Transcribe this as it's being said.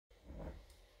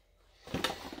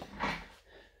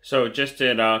So just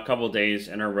did a couple days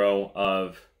in a row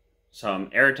of some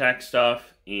air attack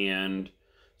stuff and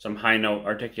some high note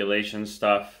articulation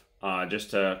stuff,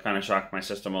 just to kind of shock my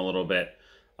system a little bit.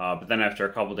 But then after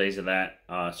a couple days of that,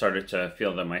 started to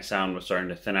feel that my sound was starting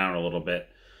to thin out a little bit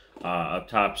up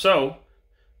top. So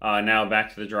now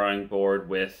back to the drawing board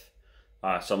with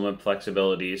some lip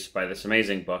flexibilities by this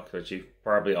amazing book that you've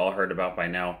probably all heard about by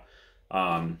now.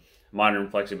 Modern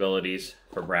Flexibilities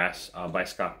for Brass by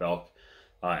Scott Belck.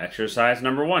 Exercise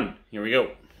number 1. Here we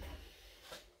go.